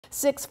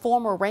6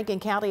 former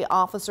Rankin County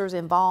officers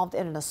involved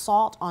in an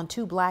assault on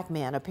 2 black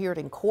men appeared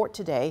in court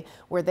today,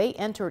 where they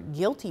entered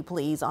guilty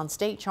pleas on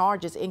state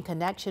charges in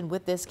connection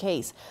with this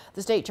case.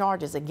 The state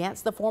charges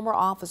against the former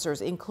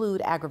officers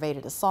include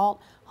aggravated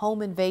assault,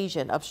 home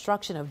invasion,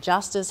 obstruction of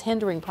justice,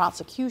 hindering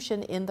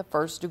prosecution in the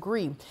first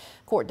degree.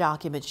 Court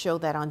documents show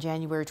that on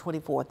January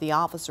 24th, the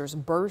officers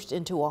burst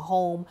into a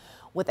home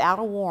without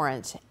a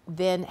warrant,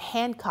 then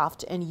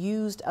handcuffed and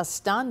used a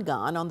stun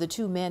gun on the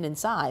 2 men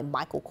inside,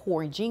 Michael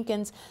Corey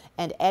Jenkins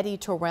and Eddie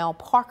Terrell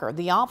Parker.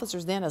 The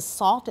officers then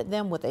assaulted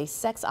them with a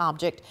sex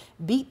object,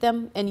 beat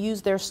them, and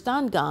used their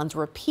stun guns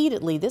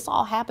repeatedly. This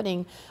all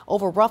happening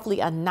over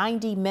roughly a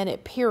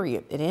 90-minute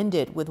period. It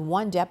ended with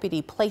one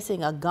deputy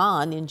placing a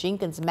gun in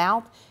Jenkins'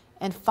 mouth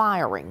and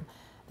firing.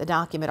 The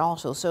document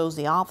also shows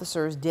the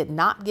officers did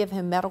not give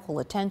him medical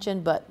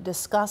attention, but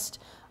discussed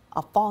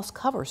a false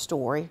cover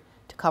story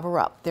to cover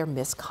up their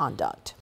misconduct.